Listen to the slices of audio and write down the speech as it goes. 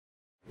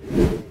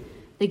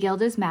The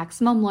Guild is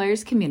Maximum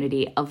Lawyers'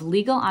 community of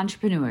legal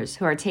entrepreneurs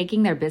who are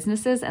taking their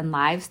businesses and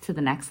lives to the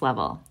next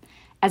level.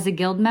 As a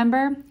Guild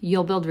member,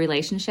 you'll build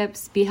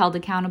relationships, be held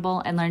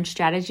accountable, and learn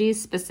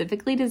strategies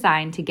specifically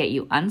designed to get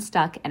you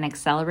unstuck and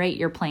accelerate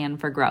your plan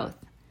for growth.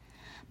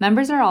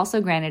 Members are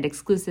also granted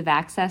exclusive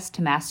access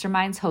to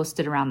masterminds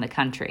hosted around the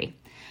country.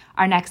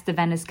 Our next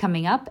event is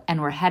coming up, and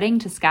we're heading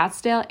to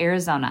Scottsdale,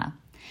 Arizona.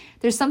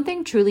 There's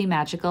something truly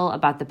magical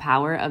about the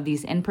power of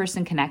these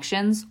in-person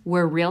connections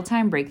where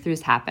real-time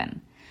breakthroughs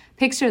happen.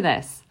 Picture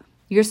this.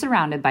 You're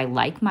surrounded by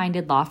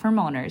like-minded law firm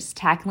owners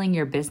tackling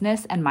your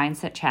business and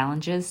mindset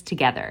challenges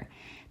together.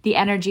 The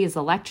energy is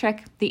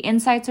electric, the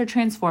insights are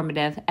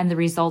transformative, and the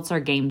results are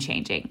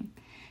game-changing.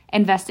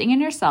 Investing in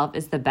yourself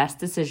is the best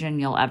decision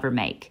you'll ever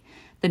make.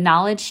 The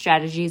knowledge,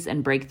 strategies,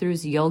 and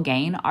breakthroughs you'll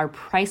gain are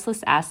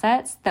priceless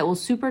assets that will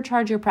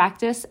supercharge your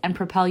practice and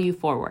propel you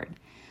forward.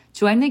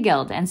 Join the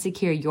Guild and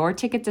secure your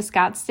ticket to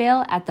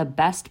Scottsdale at the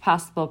best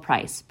possible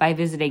price by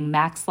visiting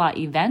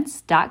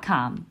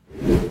maxlawevents.com.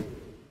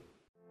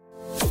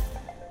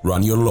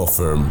 Run your law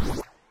firm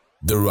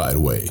the right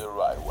way.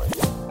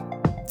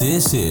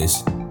 This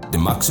is the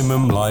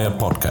Maximum Lawyer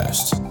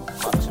Podcast.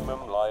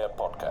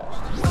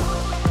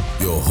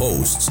 Your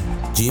hosts,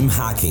 Jim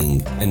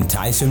Hacking and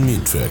Tyson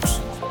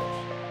Mutrux.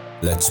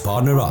 Let's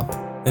partner up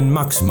and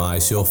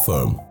maximize your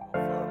firm.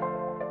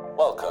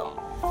 Welcome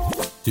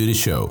to the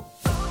show.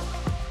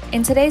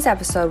 In today's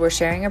episode, we're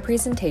sharing a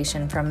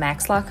presentation from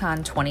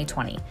MaxLawCon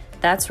 2020.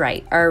 That's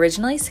right, our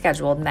originally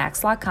scheduled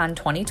MaxLawCon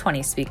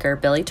 2020 speaker,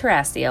 Billie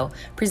Tarascio,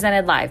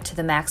 presented live to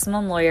the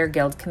Maximum Lawyer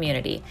Guild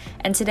community,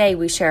 and today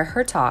we share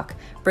her talk,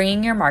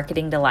 Bringing Your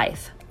Marketing to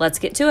Life. Let's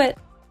get to it.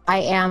 I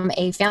am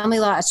a family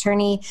law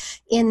attorney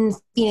in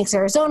Phoenix,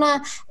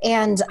 Arizona,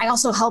 and I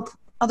also help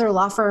other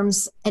law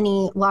firms,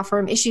 any law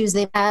firm issues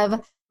they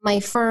have. My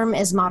firm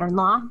is Modern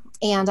Law,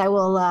 and I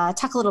will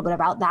talk a little bit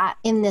about that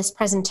in this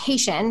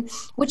presentation,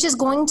 which is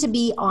going to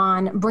be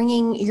on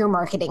bringing your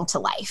marketing to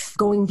life,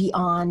 going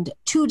beyond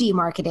 2D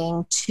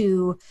marketing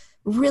to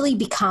really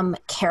become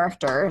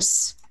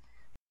characters.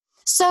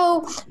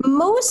 So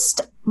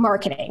most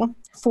marketing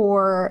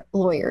for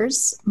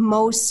lawyers,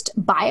 most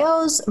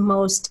bios,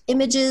 most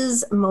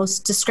images,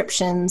 most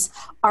descriptions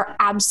are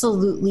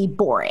absolutely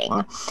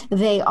boring.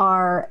 They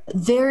are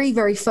very,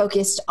 very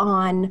focused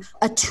on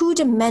a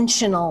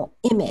two-dimensional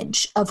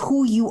image of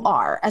who you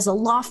are as a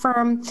law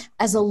firm,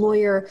 as a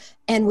lawyer,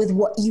 and with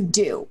what you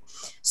do.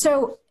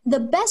 So the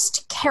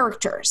best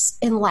characters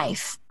in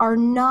life are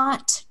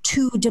not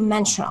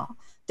two-dimensional.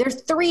 They're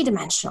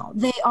three-dimensional.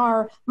 They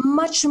are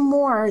much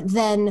more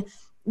than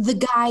the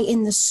guy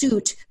in the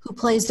suit who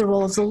plays the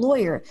role of the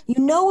lawyer.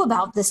 You know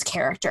about this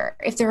character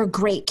if they're a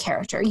great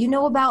character. You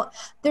know about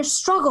their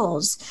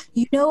struggles.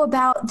 You know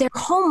about their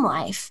home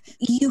life.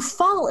 You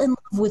fall in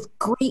love with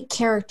great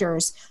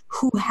characters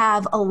who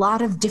have a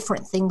lot of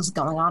different things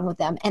going on with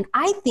them. And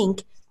I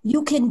think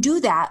you can do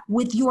that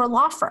with your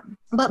law firm.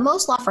 But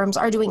most law firms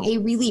are doing a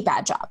really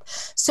bad job.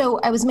 So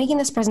I was making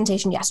this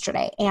presentation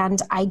yesterday,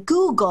 and I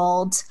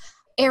Googled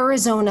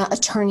Arizona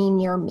attorney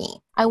near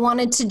me. I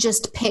wanted to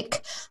just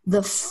pick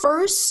the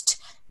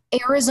first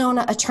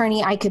Arizona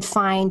attorney I could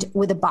find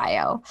with a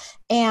bio.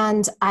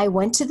 And I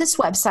went to this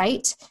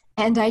website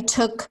and I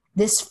took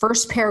this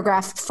first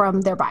paragraph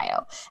from their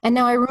bio. And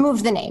now I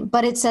removed the name,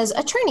 but it says,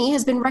 attorney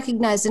has been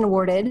recognized and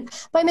awarded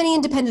by many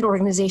independent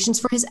organizations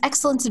for his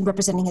excellence in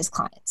representing his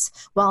clients.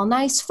 While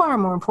nice, far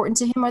more important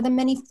to him are the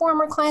many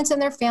former clients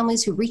and their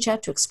families who reach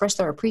out to express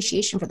their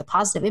appreciation for the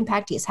positive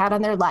impact he has had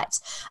on their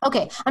lives.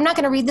 Okay, I'm not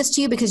going to read this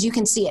to you because you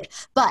can see it,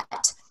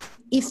 but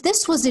if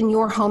this was in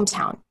your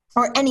hometown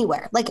or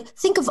anywhere, like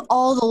think of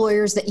all the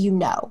lawyers that you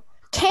know,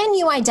 can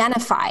you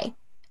identify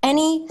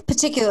any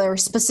particular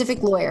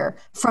specific lawyer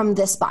from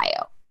this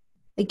bio?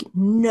 Like,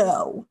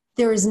 no,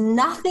 there is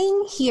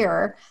nothing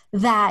here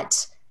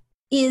that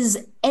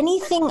is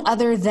anything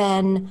other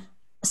than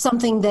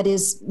something that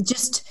is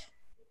just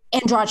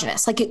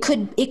androgynous. Like it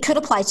could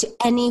apply to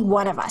any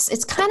one of us.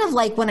 It's kind of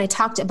like when I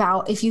talked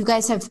about, if you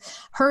guys have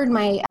heard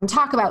my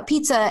talk about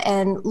pizza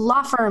and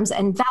law firms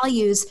and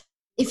values,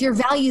 if your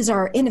values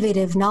are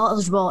innovative,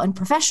 knowledgeable, and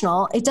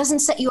professional, it doesn't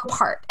set you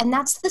apart. And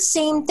that's the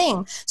same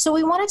thing. So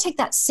we want to take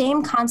that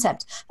same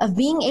concept of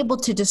being able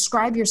to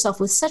describe yourself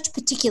with such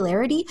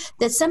particularity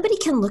that somebody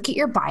can look at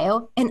your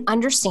bio and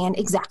understand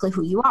exactly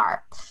who you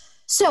are.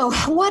 So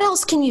what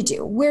else can you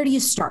do? Where do you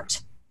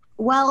start?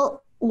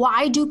 Well,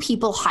 why do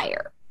people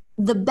hire?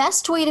 The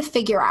best way to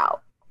figure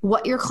out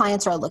what your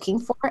clients are looking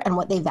for and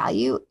what they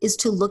value is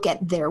to look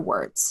at their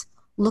words.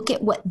 Look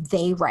at what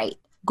they write.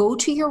 Go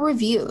to your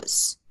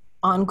reviews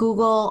on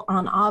Google,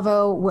 on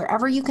Avvo,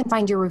 wherever you can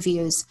find your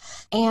reviews,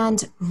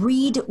 and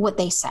read what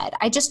they said.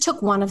 I just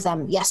took one of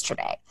them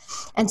yesterday.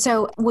 And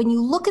so when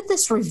you look at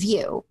this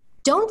review,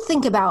 don't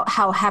think about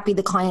how happy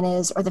the client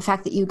is or the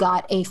fact that you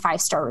got a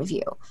 5-star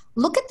review.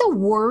 Look at the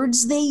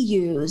words they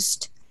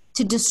used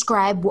to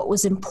describe what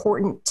was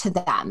important to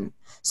them.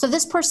 So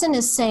this person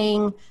is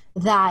saying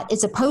that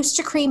it's a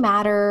post-decree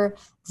matter,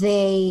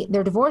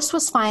 their divorce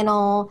was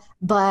final,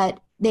 but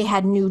they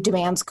had new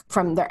demands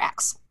from their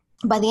ex.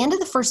 By the end of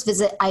the first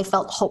visit, I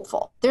felt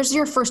hopeful. There's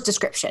your first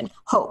description,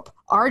 hope.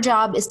 Our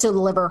job is to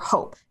deliver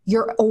hope.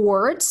 Your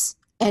awards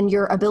and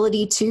your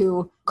ability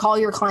to call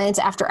your clients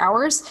after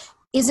hours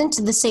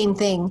isn't the same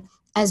thing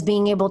as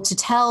being able to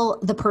tell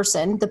the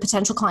person, the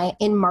potential client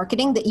in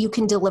marketing, that you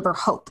can deliver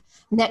hope.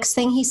 Next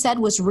thing he said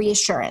was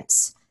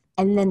reassurance.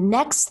 And the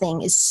next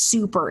thing is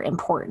super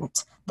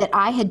important, that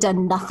I had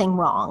done nothing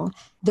wrong.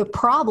 The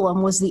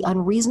problem was the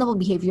unreasonable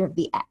behavior of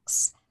the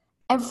ex.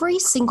 Every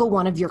single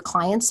one of your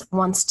clients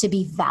wants to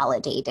be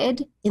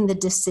validated in the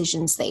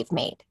decisions they've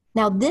made.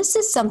 Now, this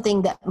is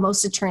something that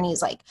most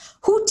attorneys, like,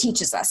 who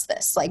teaches us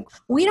this? Like,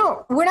 we're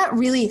not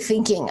really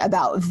thinking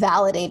about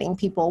validating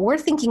people. We're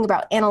thinking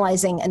about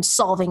analyzing and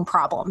solving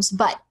problems.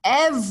 But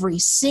every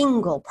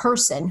single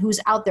person who's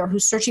out there,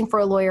 who's searching for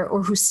a lawyer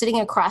or who's sitting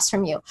across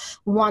from you,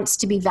 wants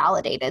to be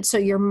validated. So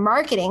your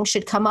marketing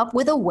should come up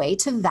with a way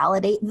to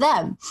validate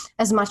them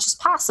as much as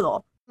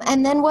possible.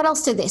 And then what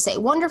else did they say?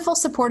 Wonderful,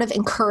 supportive,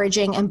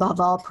 encouraging, and above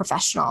all,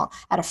 professional,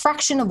 at a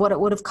fraction of what it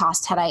would have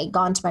cost had I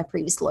gone to my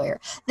previous lawyer.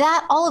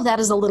 All of that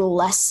is a little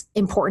less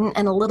important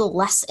and a little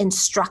less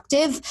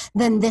instructive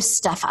than this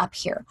stuff up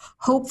here.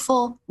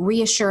 Hopeful,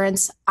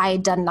 reassurance, I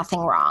had done nothing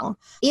wrong.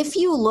 If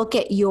you look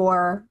at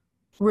your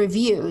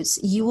reviews,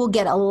 you will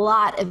get a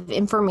lot of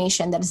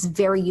information that is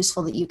very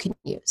useful that you can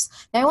use.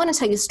 Now, I want to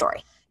tell you a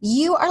story.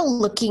 You are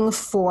looking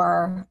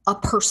for a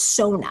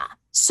persona.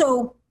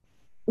 So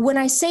when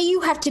I say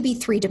you have to be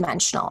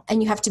three-dimensional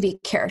and you have to be a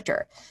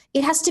character,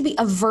 it has to be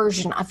a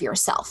version of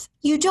yourself.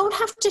 You don't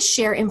have to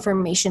share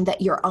information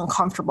that you're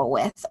uncomfortable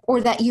with or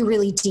that you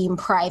really deem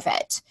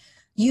private.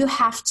 You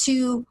have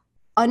to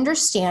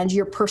understand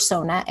your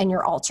persona and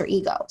your alter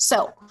ego.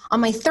 So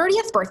on my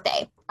 30th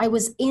birthday, I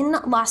was in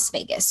Las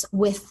Vegas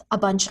with a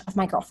bunch of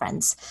my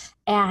girlfriends,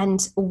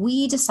 and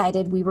we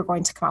decided we were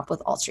going to come up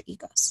with alter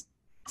egos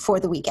for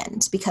the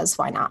weekend, because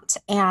why not?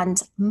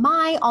 And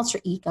my alter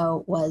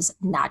ego was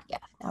Nadia.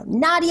 Now,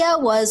 Nadia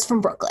was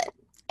from Brooklyn,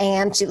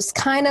 and she was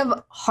kind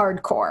of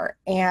hardcore.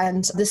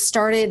 And this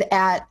started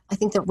at, I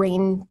think, the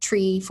Rain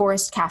Tree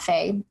Forest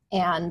Cafe.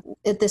 And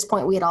at this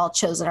point, we had all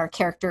chosen our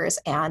characters,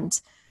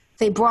 and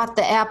they brought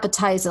the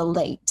appetizer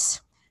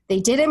late. They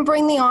didn't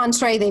bring the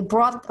entree. They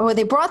brought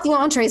the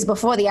entrees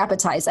before the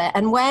appetizer.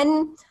 And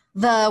when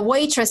the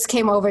waitress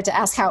came over to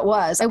ask how it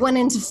was, I went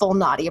into full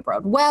Nadia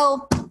mode.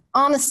 Well,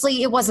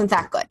 honestly, it wasn't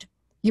that good.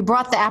 You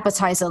brought the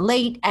appetizer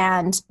late,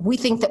 and we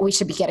think that we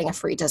should be getting a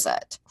free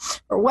dessert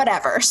or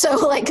whatever.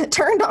 So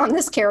turned on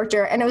this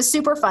character, and it was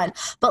super fun.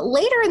 But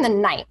later in the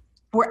night,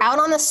 we're out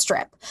on the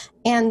strip,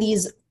 and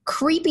these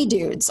creepy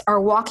dudes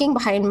are walking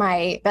behind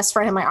my best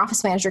friend and my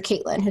office manager,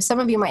 Caitlin, who some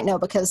of you might know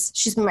because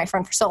she's been my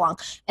friend for so long.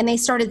 And they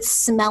started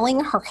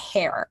smelling her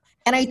hair.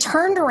 And I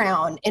turned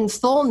around in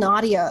full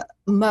Nadia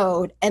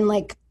mode and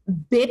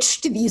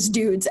bitched these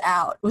dudes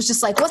out. It was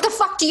just like, what the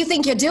fuck do you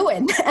think you're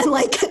doing? And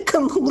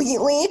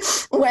completely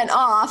went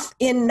off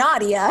in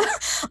Nadia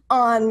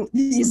on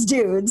these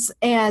dudes.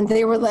 And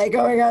they were like,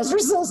 oh my gosh, we're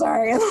so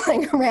sorry.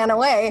 And ran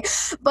away.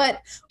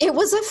 But it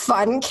was a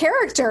fun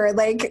character.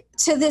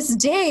 To this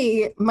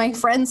day, my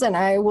friends and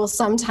I will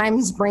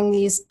sometimes bring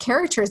these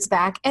characters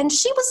back. And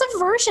she was a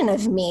version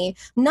of me,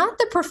 not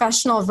the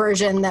professional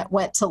version that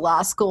went to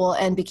law school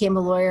and became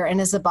a lawyer and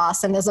is a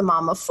boss and is a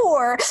mom of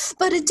four,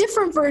 but a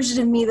different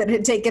version of me that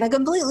had taken a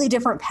completely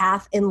different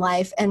path in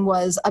life and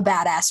was a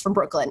badass from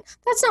Brooklyn.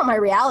 That's not my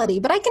reality,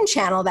 but I can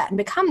channel that and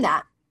become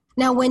that.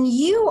 Now, when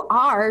you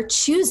are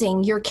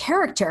choosing your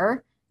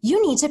character,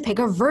 you need to pick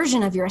a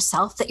version of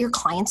yourself that your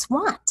clients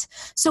want.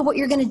 So what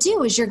you're going to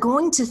do is you're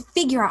going to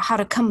figure out how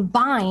to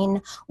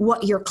combine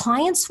what your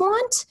clients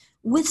want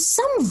with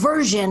some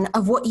version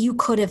of what you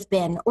could have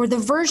been, or the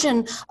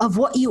version of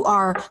what you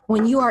are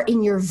when you are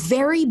in your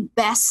very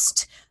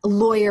best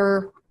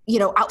lawyer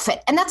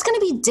outfit. And that's going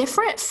to be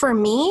different for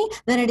me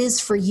than it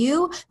is for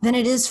you, than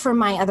it is for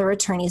my other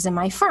attorneys in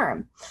my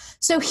firm.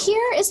 So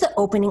here is the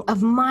opening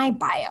of my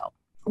bio.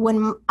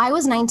 When I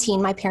was 19,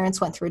 my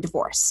parents went through a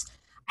divorce.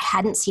 I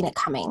hadn't seen it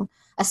coming,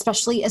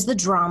 especially as the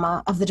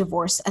drama of the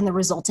divorce and the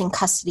resulting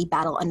custody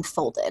battle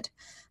unfolded.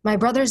 My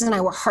brothers and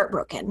I were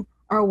heartbroken.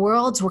 Our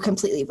worlds were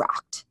completely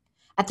rocked.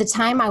 At the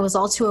time, I was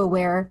all too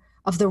aware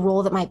of the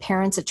role that my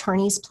parents'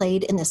 attorneys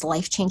played in this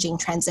life-changing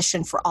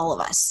transition for all of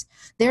us.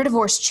 Their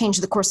divorce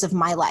changed the course of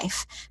my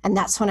life, and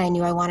that's when I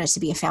knew I wanted to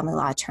be a family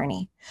law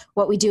attorney.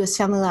 What we do as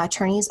family law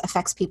attorneys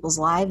affects people's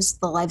lives,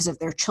 the lives of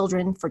their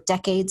children for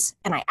decades,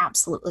 and I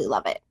absolutely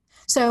love it.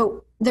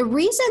 So the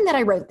reason that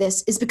I wrote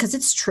this is because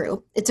it's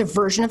true. It's a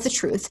version of the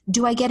truth.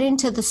 Do I get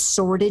into the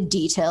sordid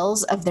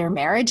details of their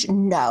marriage?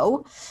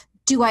 No.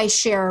 Do I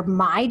share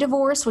my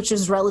divorce, which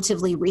is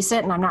relatively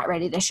recent and I'm not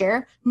ready to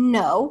share?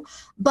 No.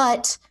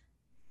 But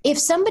if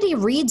somebody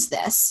reads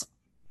this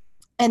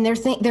and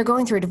they're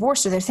going through a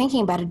divorce, or they're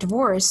thinking about a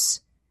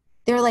divorce,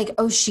 they're like,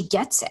 oh, she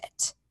gets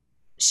it.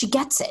 She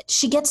gets it.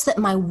 She gets that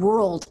my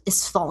world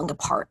is falling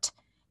apart.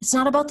 It's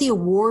not about the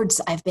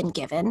awards I've been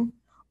given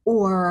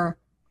or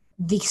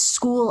the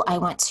school I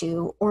went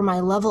to or my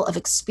level of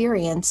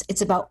experience.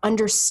 It's about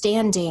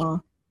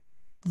understanding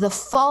the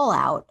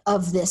fallout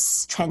of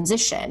this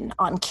transition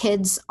on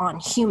kids, on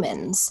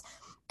humans,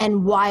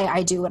 and why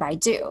I do what I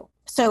do.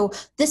 So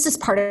this is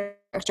part of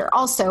character.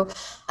 Also,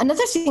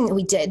 another thing that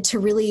we did to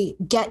really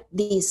get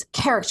these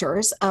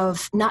characters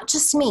of not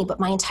just me, but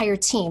my entire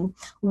team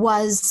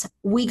was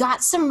we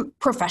got some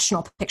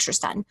professional pictures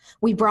done.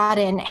 We brought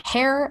in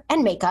hair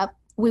and makeup.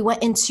 We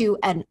went into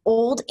an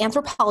old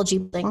anthropology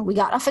building. We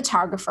got a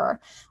photographer.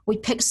 We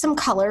picked some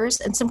colors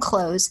and some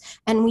clothes,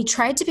 and we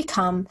tried to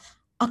become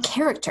a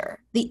character.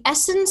 The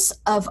essence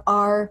of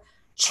our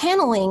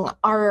channeling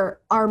our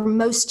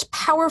most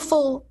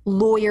powerful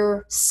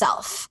lawyer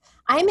self.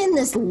 I'm in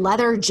this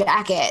leather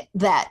jacket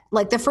that,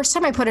 like, the first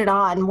time I put it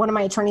on, one of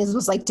my attorneys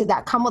was like, did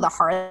that come with a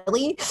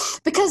Harley?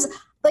 Because,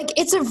 like,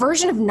 it's a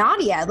version of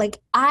Nadia. Like,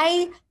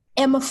 I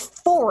am a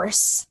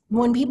force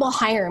when people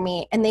hire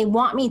me and they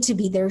want me to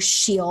be their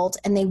shield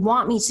and they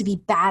want me to be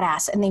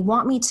badass and they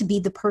want me to be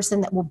the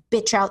person that will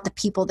bitch out the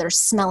people that are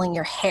smelling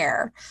your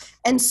hair.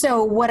 And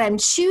so what I'm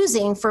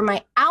choosing for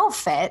my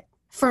outfit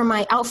in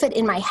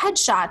my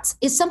headshots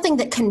is something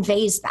that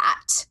conveys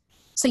that.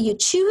 So you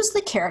choose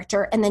the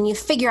character and then you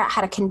figure out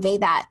how to convey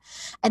that.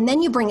 And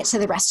then you bring it to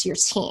the rest of your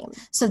team.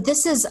 So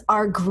this is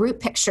our group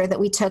picture that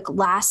we took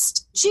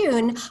last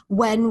June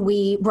when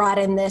we brought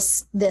in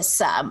this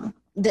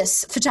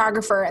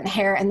photographer and the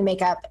hair and the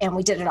makeup, and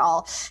we did it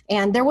all.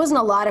 And there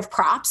wasn't a lot of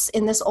props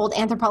in this old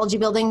anthropology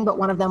building, but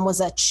one of them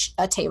was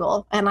a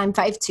table, and I'm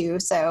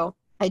 5'2", so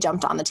I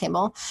jumped on the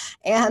table.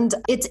 And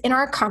it's in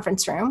our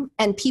conference room,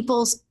 and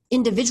people's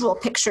individual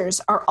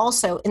pictures are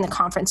also in the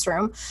conference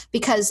room,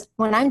 because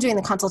when I'm doing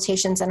the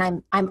consultations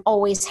and I'm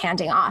always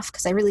handing off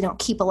because I really don't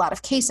keep a lot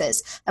of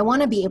cases, I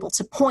want to be able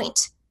to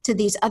point to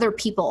these other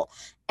people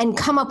and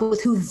come up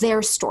with who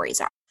their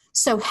stories are.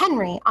 So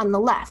Henry on the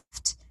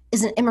left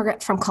is an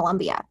immigrant from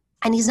Colombia.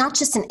 And he's not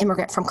just an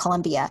immigrant from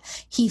Colombia.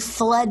 He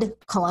fled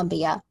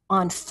Colombia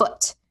on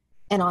foot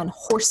and on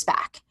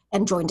horseback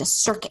and joined a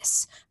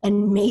circus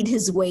and made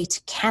his way to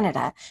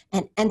Canada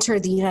and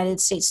entered the United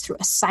States through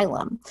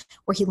asylum,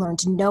 where he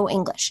learned no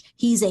English.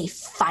 He's a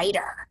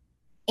fighter,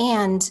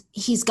 and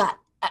he's got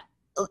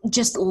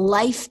just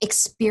life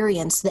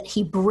experience that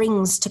he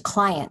brings to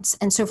clients.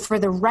 And so for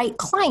the right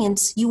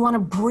clients, you want to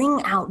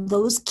bring out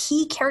those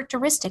key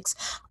characteristics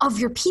of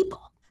your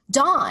people.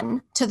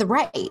 Don, to the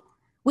right,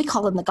 we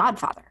call him the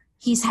Godfather.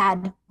 He's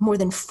had more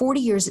than 40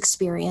 years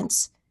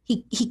experience.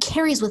 He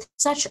carries with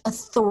such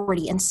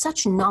authority and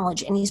such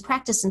knowledge, and he's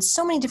practiced in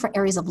so many different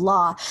areas of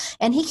law,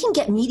 and he can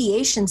get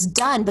mediations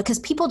done because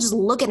people just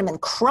look at him and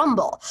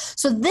crumble.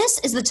 So this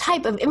is the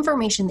type of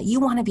information that you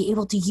want to be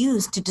able to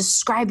use to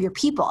describe your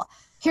people.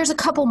 Here's a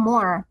couple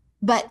more,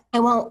 but I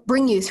won't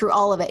bring you through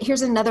all of it.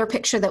 Here's another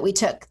picture that we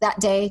took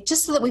that day,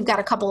 just so that we've got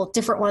a couple of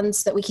different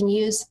ones that we can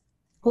use.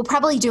 We'll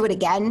probably do it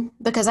again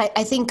because I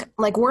think,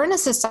 like, we're in a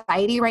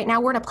society right now,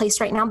 we're in a place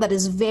right now that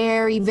is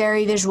very,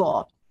 very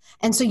visual.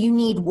 And so you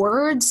need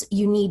words,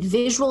 you need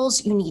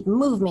visuals, you need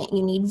movement,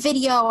 you need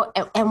video,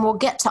 and we'll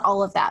get to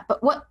all of that.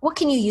 But what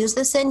can you use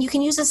this in? You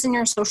can use this in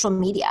your social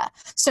media.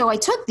 So I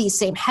took these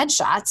same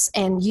headshots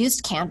and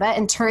used Canva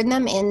and turned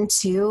them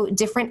into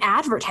different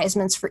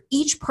advertisements for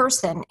each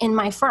person in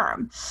my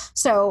firm.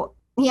 So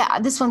yeah,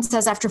 this one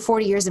says, after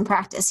 40 years in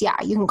practice,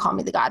 yeah, you can call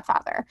me the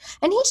Godfather.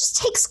 And he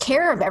just takes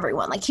care of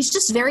everyone. Like, he's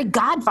just very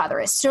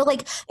Godfatherish. So,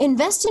 like,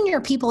 invest in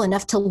your people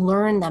enough to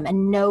learn them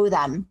and know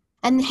them.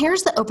 And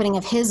here's the opening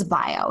of his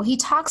bio. He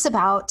talks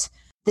about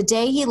the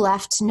day he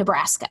left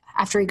Nebraska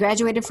after he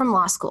graduated from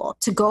law school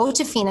to go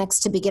to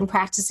Phoenix to begin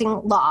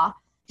practicing law.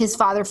 His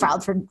father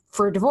filed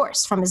for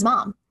divorce from his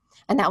mom.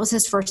 And that was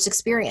his first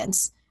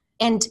experience.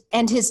 And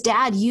his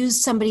dad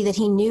used somebody that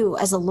he knew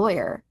as a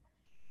lawyer.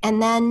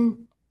 And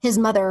then his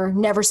mother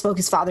never spoke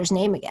his father's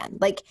name again.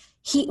 Like,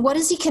 what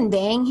is he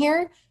conveying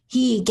here?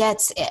 He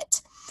gets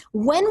it.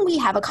 When we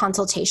have a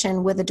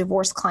consultation with a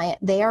divorced client,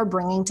 they are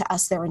bringing to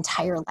us their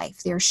entire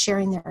life. They're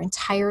sharing their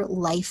entire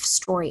life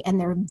story, and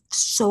they're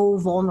so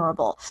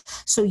vulnerable.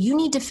 So you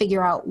need to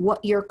figure out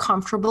what you're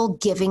comfortable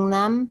giving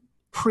them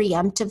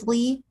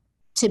preemptively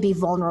to be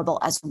vulnerable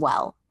as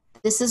well.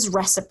 This is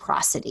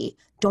reciprocity.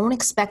 Don't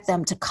expect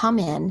them to come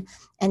in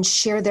and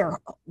share their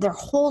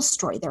whole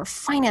story, their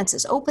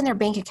finances, open their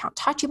bank account,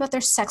 talk to you about their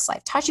sex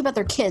life, talk to you about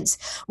their kids,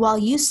 while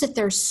you sit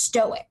there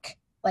stoic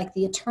like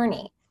the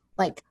attorney.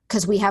 Like,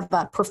 because we have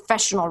a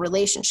professional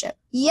relationship.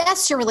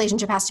 Yes, your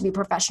relationship has to be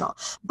professional,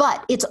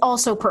 but it's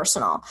also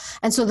personal.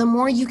 And so the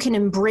more you can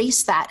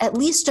embrace that, at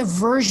least a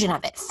version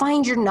of it,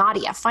 find your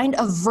Nadia, find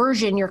a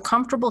version you're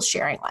comfortable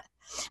sharing with.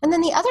 And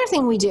then the other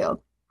thing we do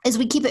is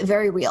we keep it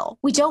very real.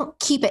 We don't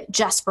keep it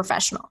just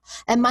professional.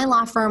 At my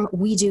law firm,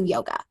 we do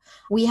yoga.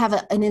 We have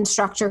an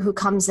instructor who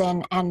comes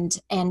in and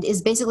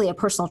is basically a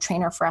personal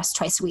trainer for us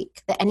twice a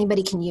week that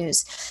anybody can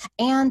use.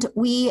 And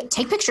we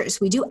take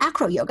pictures. We do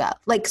acro yoga.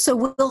 Like, so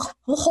we'll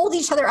hold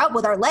each other up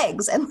with our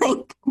legs and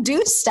like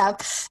do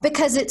stuff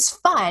because it's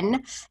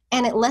fun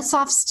and it lets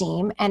off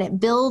steam and it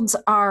builds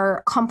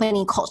our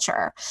company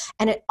culture.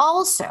 And I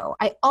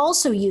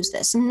also use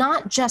this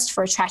not just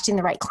for attracting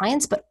the right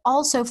clients, but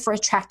also for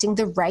attracting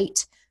the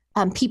right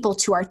people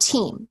to our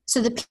team.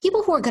 So the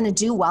people who are going to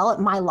do well at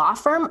my law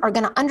firm are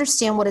going to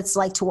understand what it's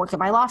like to work at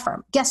my law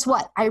firm. Guess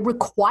what? I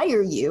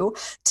require you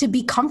to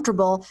be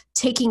comfortable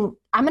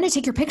I'm going to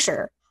take your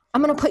picture.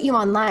 I'm going to put you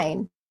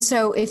online.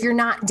 So if you're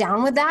not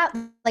down with that,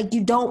 like,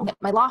 you don't get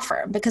my law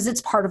firm, because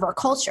it's part of our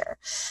culture,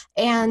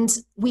 and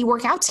we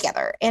work out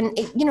together. And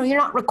you're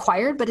not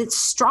required, but it's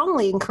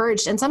strongly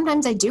encouraged. And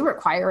sometimes I do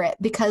require it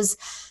because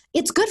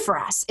it's good for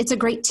us. It's a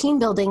great team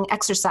building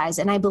exercise.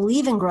 And I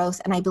believe in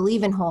growth, and I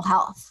believe in whole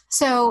health.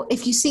 So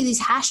if you see these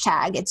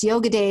hashtag, it's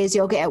yoga days,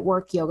 yoga at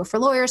work, yoga for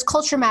lawyers,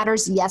 culture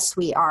matters. Yes,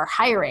 we are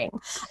hiring.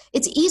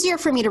 It's easier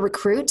for me to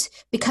recruit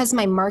because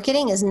my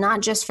marketing is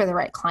not just for the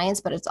right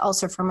clients, but it's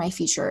also for my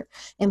future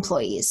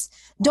employees.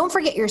 Don't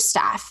forget your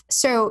staff.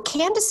 So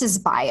Candace's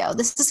bio,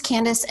 this is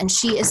Candace, and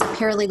she is a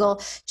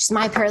paralegal. She's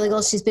my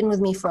paralegal. She's been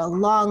with me for a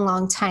long,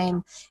 long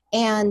time.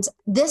 And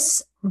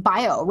this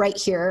bio right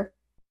here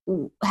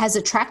has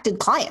attracted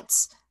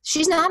clients.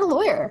 She's not a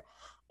lawyer,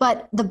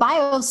 but the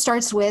bio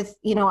starts with,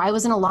 I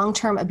was in a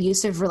long-term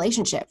abusive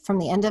relationship from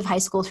the end of high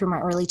school through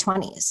my early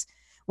 20s.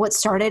 What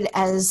started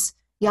as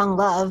young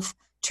love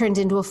turned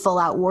into a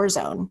full-out war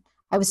zone.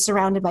 I was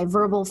surrounded by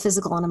verbal,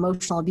 physical, and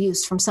emotional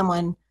abuse from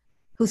someone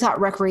who thought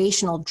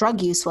recreational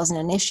drug use wasn't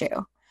an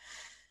issue.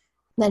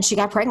 Then she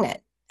got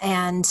pregnant.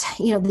 And,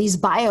 these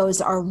bios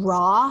are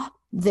raw.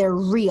 They're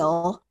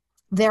real.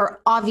 They're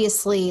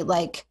obviously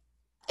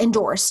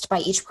endorsed by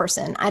each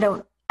person.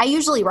 I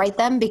usually write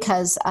them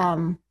because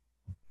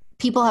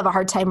people have a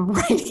hard time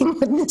writing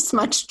with this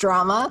much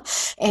drama.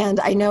 And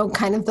I know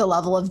kind of the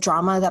level of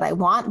drama that I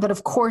want, but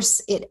of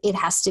course it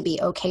has to be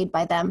okayed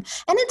by them.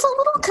 And it's a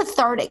little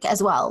cathartic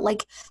as well.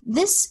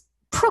 This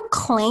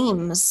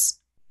proclaims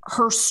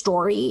her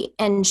story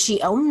and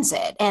she owns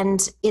it.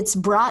 And it's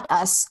brought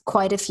us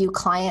quite a few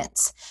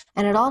clients.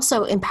 And it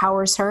also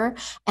empowers her,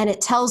 and it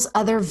tells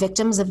other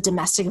victims of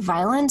domestic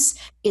violence,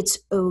 it's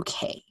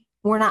okay.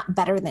 We're not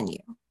better than you.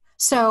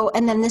 So,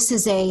 and then this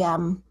is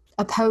a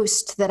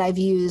post that I've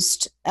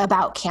used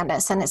about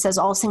Candace, and it says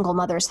all single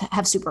mothers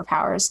have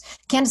superpowers.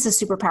 Candace's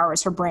superpower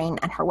is her brain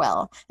and her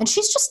will. And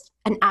she's just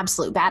an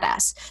absolute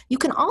badass. You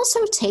can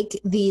also take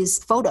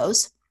these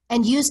photos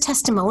and use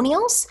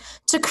testimonials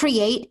to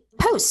create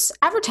posts,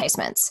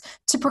 advertisements,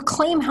 to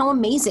proclaim how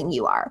amazing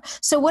you are.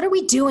 So what are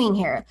we doing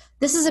here?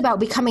 This is about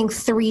becoming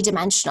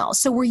three-dimensional.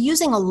 So we're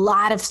using a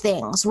lot of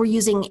things. We're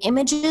using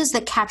images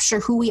that capture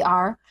who we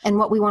are and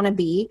what we want to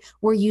be.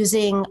 We're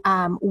using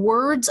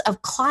words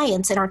of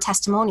clients in our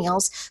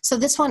testimonials. So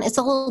this one, it's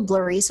a little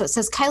blurry. So it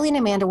says, Kylie and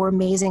Amanda were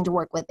amazing to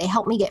work with. They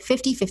helped me get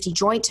 50-50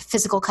 joint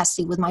physical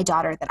custody with my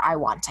daughter that I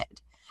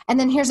wanted. And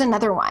then here's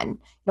another one.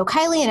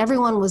 Kylie and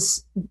everyone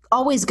was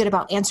always good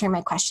about answering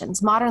my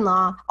questions. Modern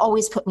law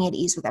always put me at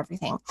ease with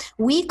everything.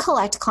 We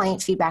collect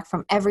client feedback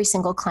from every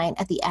single client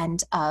at the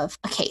end of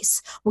a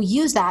case. We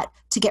use that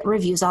to get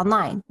reviews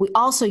online. We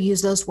also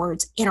use those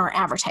words in our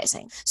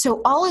advertising.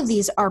 So all of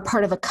these are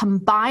part of a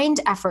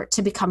combined effort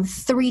to become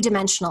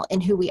three-dimensional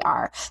in who we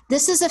are.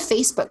 This is a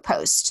Facebook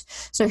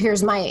post. So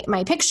here's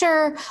my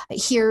picture.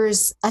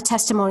 Here's a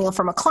testimonial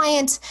from a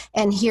client.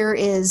 And here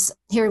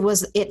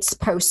was its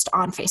post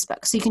on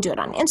Facebook. So you can do it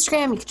on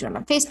Instagram. You can do it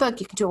on Facebook.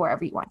 You can do it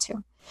wherever you want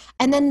to.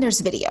 And then there's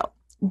video.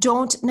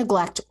 Don't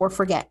neglect or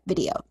forget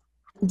video.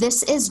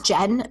 This is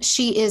Jen.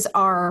 She is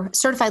our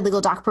certified legal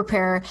doc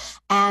preparer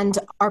and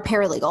our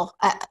paralegal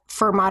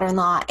for modern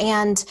law.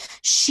 And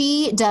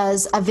she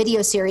does a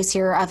video series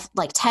here of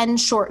 10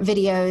 short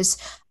videos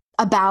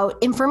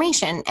about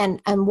information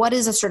and what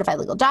is a certified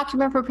legal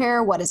document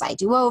preparer? What is I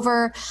do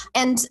over?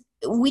 And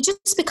we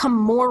just become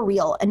more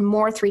real and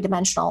more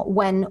three-dimensional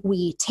when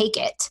we take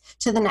it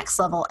to the next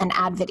level and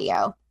add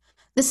video.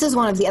 This is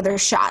one of the other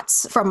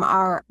shots from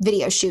our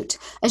video shoot.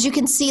 As you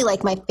can see,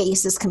 my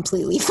face is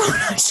completely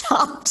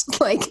photoshopped.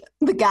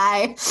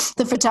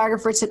 The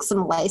photographer took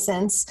some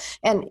license,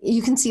 and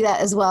you can see that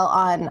as well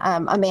on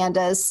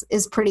Amanda's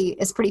is pretty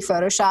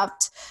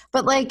photoshopped.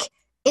 But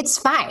it's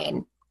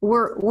fine.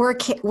 We're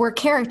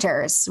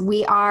characters.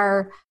 We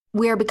are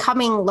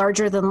becoming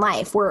larger than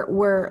life.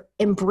 We're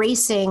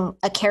embracing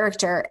a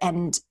character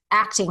and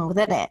acting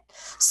within it.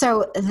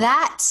 So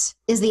that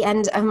is the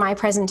end of my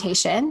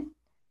presentation.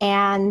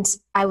 And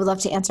I would love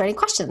to answer any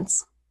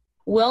questions.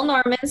 Will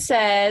Norman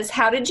says,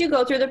 how did you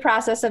go through the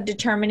process of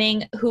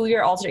determining who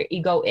your alter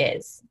ego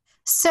is?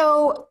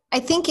 So I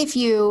think if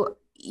you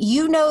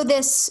know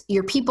this,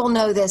 your people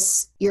know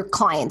this, your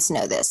clients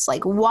know this.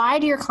 Why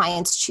do your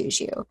clients choose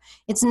you?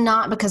 It's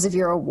not because of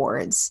your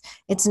awards.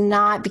 It's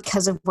not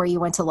because of where you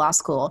went to law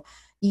school.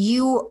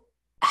 You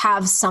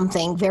have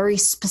something very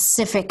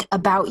specific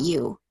about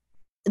you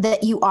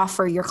that you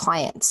offer your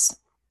clients.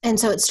 And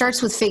so it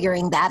starts with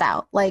figuring that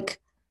out.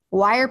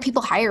 Why are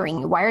people hiring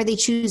you? Why are they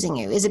choosing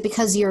you? Is it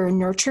because you're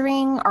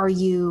nurturing?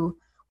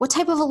 What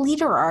type of a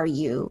leader are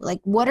you?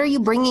 What are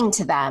you bringing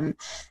to them?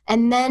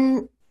 And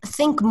then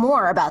think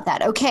more about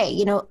that.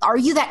 Okay, are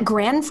you that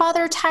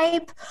grandfather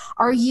type?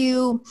 Are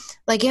you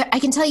like, I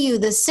can tell you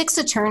the 6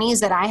 attorneys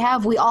that I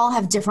have, we all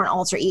have different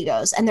alter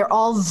egos and they're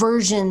all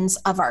versions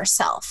of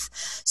ourself.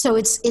 So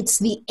it's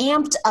the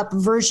amped up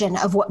version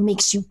of what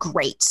makes you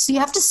great. So you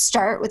have to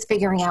start with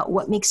figuring out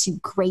what makes you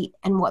great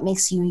and what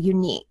makes you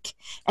unique.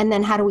 And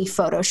then how do we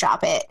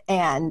Photoshop it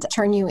and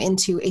turn you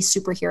into a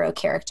superhero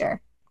character?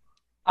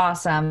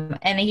 Awesome.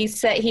 And he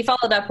said, he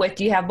followed up with,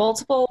 do you have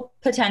multiple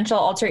potential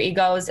alter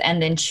egos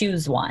and then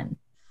choose one?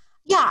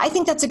 Yeah, I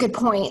think that's a good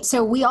point.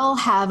 So we all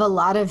have a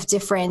lot of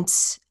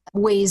different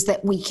ways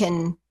that we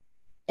can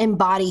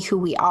embody who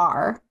we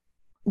are,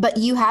 but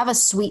you have a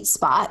sweet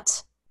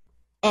spot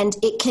and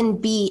it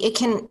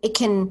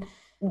can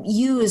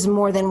use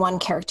more than one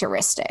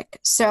characteristic.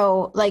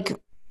 So like,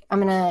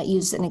 I'm going to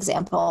use an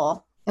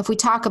example. If we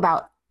talk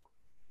about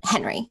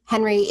Henry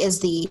is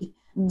the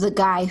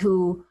guy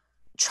who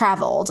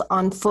traveled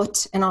on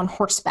foot and on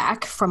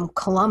horseback from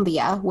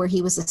Colombia, where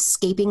he was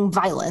escaping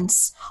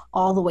violence,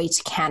 all the way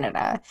to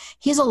Canada.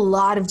 He has a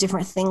lot of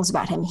different things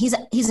about him. He's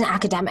an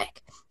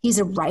academic. He's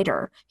a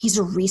writer. He's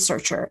a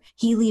researcher.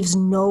 He leaves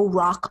no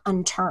rock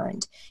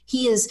unturned.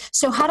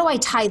 So how do I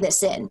tie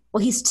this in?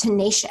 Well, he's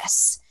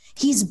tenacious.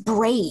 He's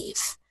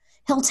brave.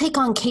 He'll take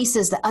on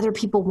cases that other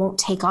people won't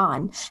take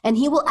on, and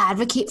he will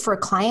advocate for a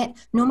client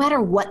no matter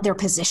what their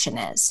position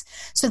is.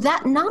 So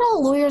that not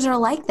all lawyers are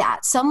like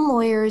that. Some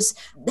lawyers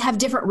have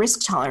different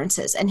risk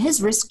tolerances, and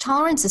his risk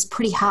tolerance is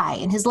pretty high,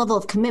 and his level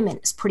of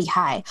commitment is pretty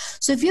high.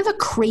 So if you have a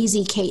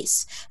crazy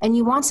case and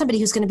you want somebody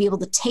who's going to be able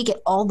to take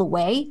it all the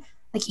way,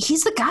 like,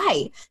 he's the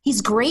guy. He's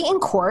great in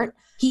court.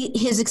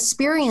 His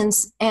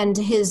experience and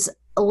his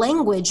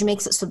language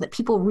makes it so that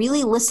people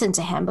really listen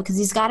to him because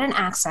he's got an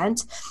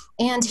accent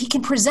and he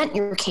can present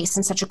your case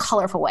in such a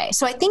colorful way.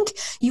 So I think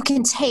you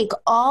can take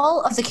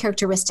all of the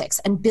characteristics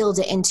and build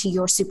it into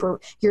your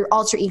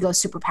alter ego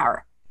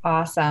superpower.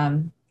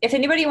 Awesome. If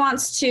anybody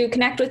wants to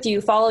connect with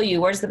you, follow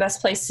you, where's the best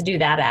place to do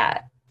that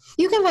at?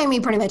 You can find me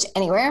pretty much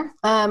anywhere.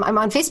 I'm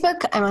on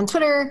Facebook. I'm on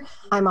Twitter.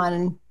 I'm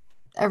on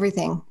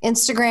everything.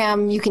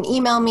 Instagram, you can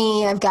email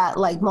me. I've got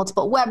like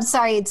multiple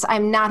websites.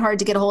 I'm not hard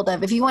to get a hold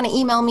of. If you want to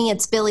email me,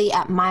 it's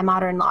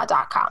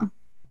Billie@mymodernlaw.com.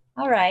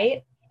 All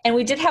right. And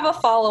we did have a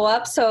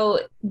follow-up.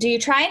 So do you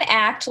try and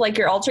act like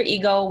your alter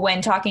ego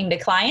when talking to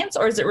clients,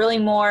 or is it really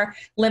more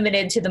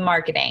limited to the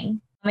marketing?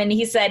 I mean,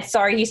 he said,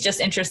 sorry, he's just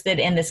interested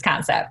in this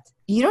concept.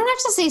 You don't have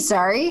to say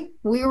sorry.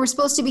 We were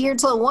supposed to be here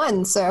till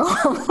 1. So,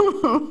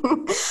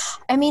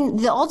 I mean,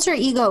 the alter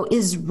ego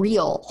is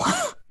real.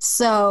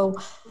 So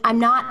I'm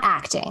not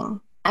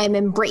acting, I'm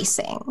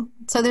embracing.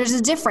 So there's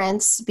a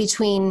difference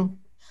between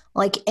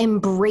like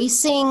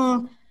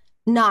embracing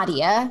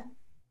Nadia.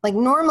 Like,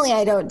 normally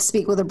I don't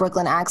speak with a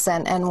Brooklyn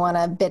accent and want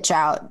to bitch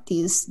out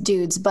these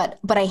dudes, but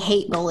I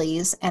hate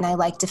bullies and I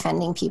like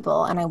defending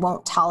people, and I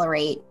won't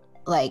tolerate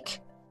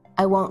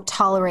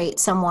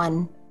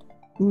someone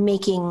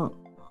making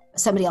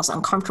somebody else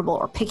uncomfortable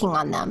or picking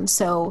on them.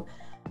 So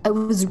I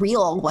was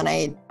real when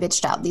I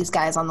bitched out these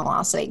guys on the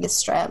Las Vegas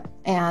Strip,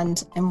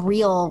 and I'm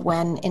real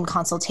when in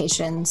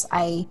consultations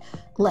I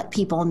let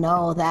people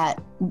know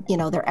that,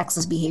 their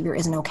ex's behavior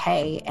isn't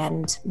okay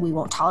and we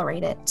won't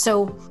tolerate it.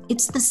 So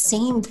it's the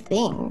same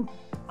thing.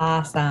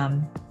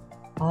 Awesome.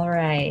 All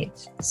right.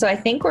 So I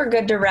think we're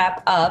good to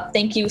wrap up.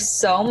 Thank you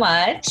so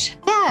much.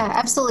 Yeah,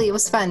 absolutely. It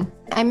was fun.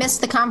 I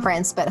missed the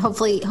conference, but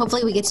hopefully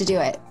we get to do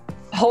it.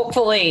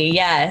 Hopefully,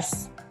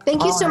 yes.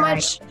 Thank you so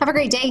much. Have a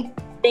great day.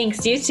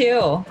 Thanks, you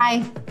too.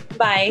 Bye.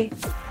 Bye.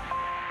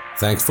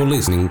 Thanks for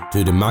listening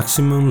to the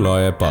Maximum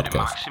Lawyer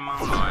Podcast.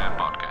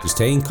 To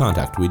stay in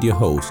contact with your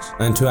host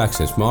and to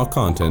access more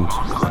content,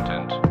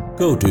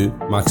 go to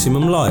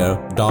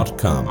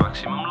MaximumLawyer.com.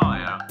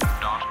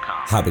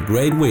 Have a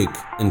great week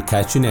and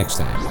catch you next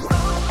time.